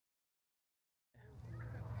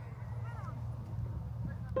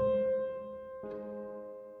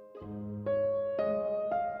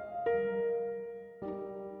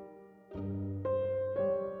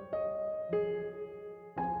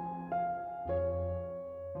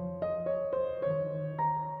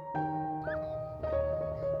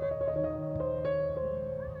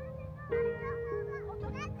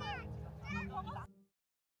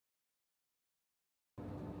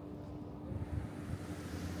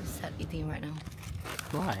eating right now.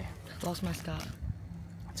 Why? Lost my scarf.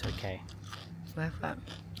 It's okay. Where from?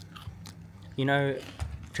 You know,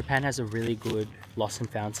 Japan has a really good lost and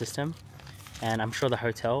found system, and I'm sure the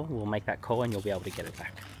hotel will make that call and you'll be able to get it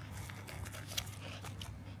back.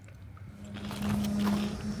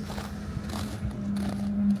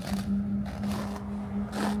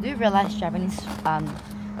 Do you realize Japanese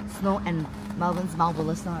snow and Melbourne's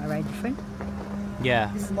marble snow are very different? Yeah.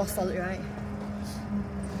 This is more solid, right?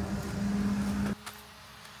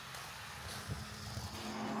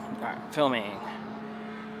 Alright, filming.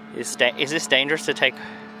 Is this dangerous to take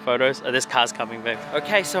photos? Oh, this car's coming, babe.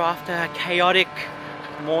 Okay, so after a chaotic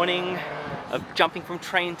morning of jumping from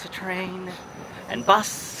train to train and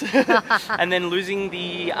bus and then losing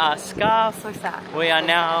the scarf, So sad. we are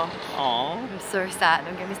now, oh, I'm so sad.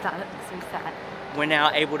 Don't get me started. I'm so sad. we're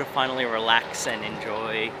now able to finally relax and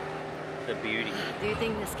enjoy the beauty. Do you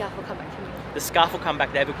think the scarf will come back to me? The scarf will come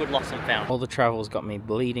back. They have a good lost and found. All the travel's got me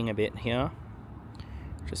bleeding a bit here,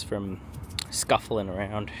 just from scuffling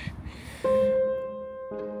around.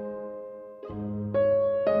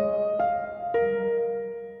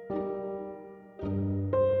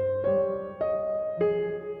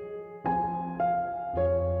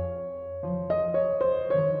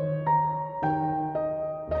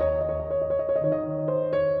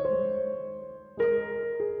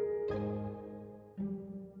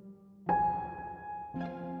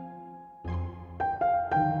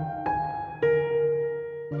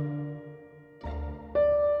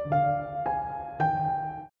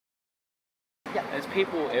 There's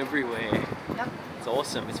people everywhere. Yep. It's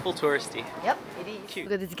awesome. It's full touristy. Yep, it is. Cute.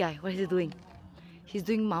 Look at this guy. What is he doing? He's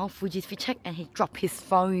doing Mount Fuji's fit check and he dropped his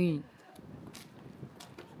phone.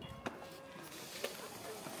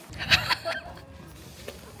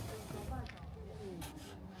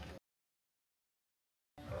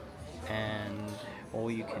 And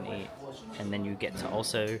all you can eat, and then you get to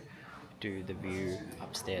also do the view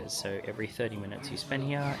upstairs. So every 30 minutes you spend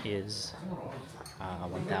here is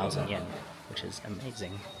 1,000 yen, which is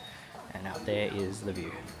amazing. And out there is the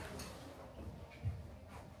view.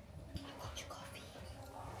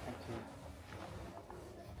 Thank you.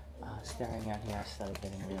 Staring out here, I started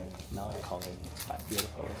getting really melancholy. It's quite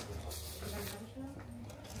beautiful.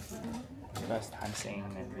 First time seeing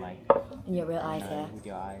it like In your real eyes, yeah. with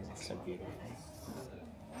your eyes, it's so beautiful.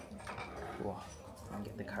 Whoa. And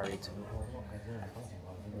get the curry too.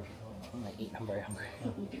 I'm gonna eat, I'm very hungry.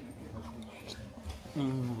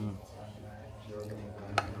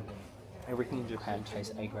 Everything in Japan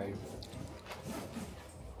tastes A grade.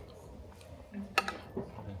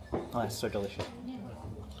 Oh, that's so delicious.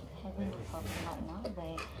 Having problems right now,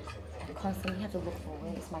 they constantly have to look for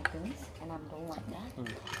where is my things, and I don't like that.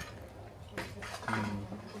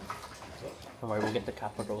 Don't worry, we'll get the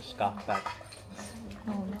capital scarf back.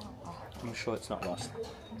 Oh no. I'm sure it's not lost.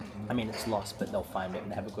 I mean, it's lost, but they'll find it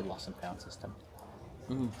and they have a good lost and found system.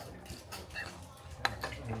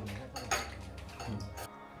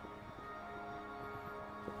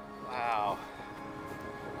 Wow.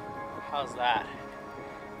 How's that?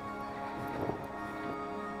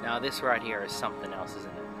 Now this right here is something else,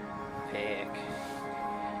 isn't it? Pick.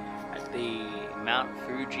 At the Mount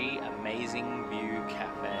Fuji Amazing View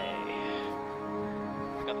Cafe.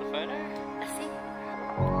 Got the photo? I see.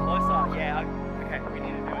 Closer, yeah. Okay, we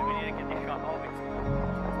need to do it. We need to get this shot. Oh, it's cold.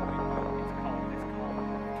 It's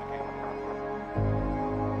cold.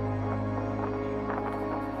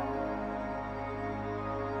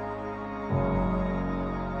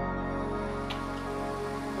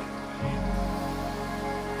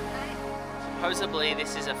 Supposedly,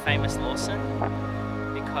 this is a famous Lawson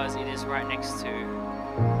because it is right next to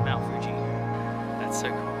Mount Fuji. That's so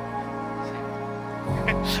cool.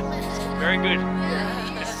 Very good.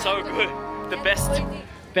 It's so good. The best.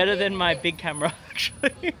 Better than my big camera,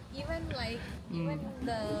 actually. Even like,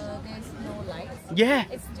 there's no lights. Yeah.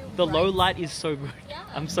 It's still The low bright. light is so good. Yeah.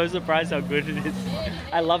 I'm so surprised how good it is.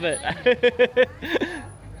 I love it.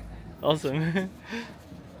 Awesome.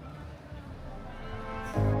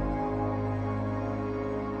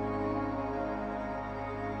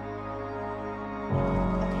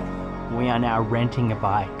 We are now renting a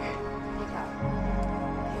bike.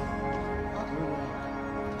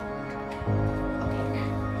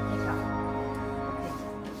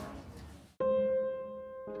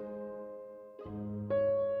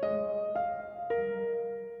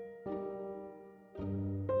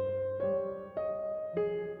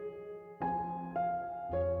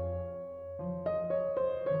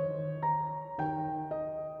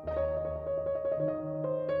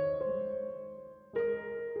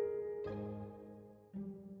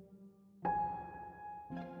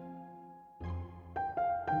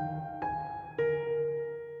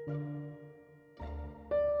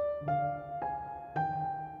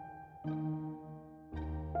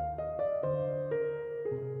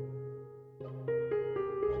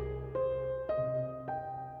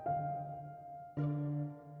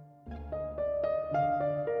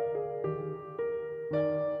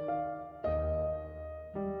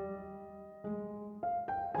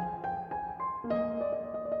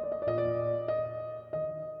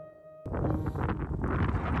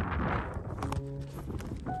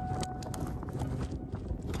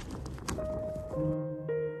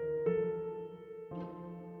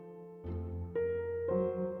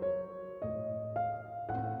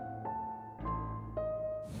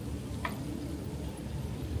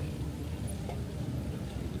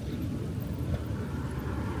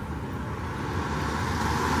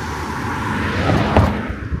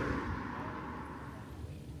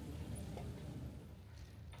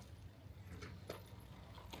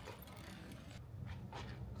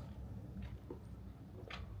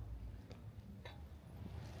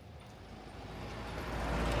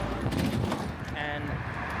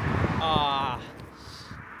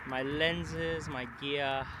 my lenses, my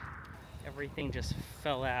gear, everything just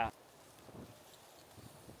fell out.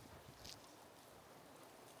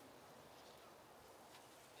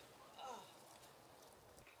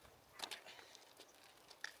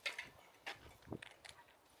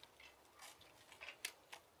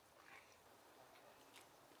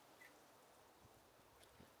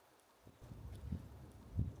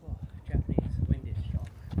 Japanese wind is strong.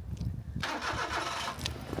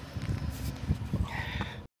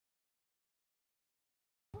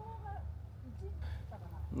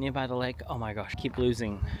 Nearby the lake, oh my gosh, keep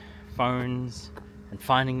losing phones and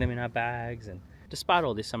finding them in our bags, and despite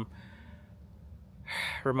all this I'm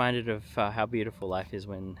reminded of how beautiful life is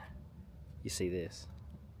when you see this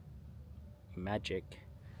magic.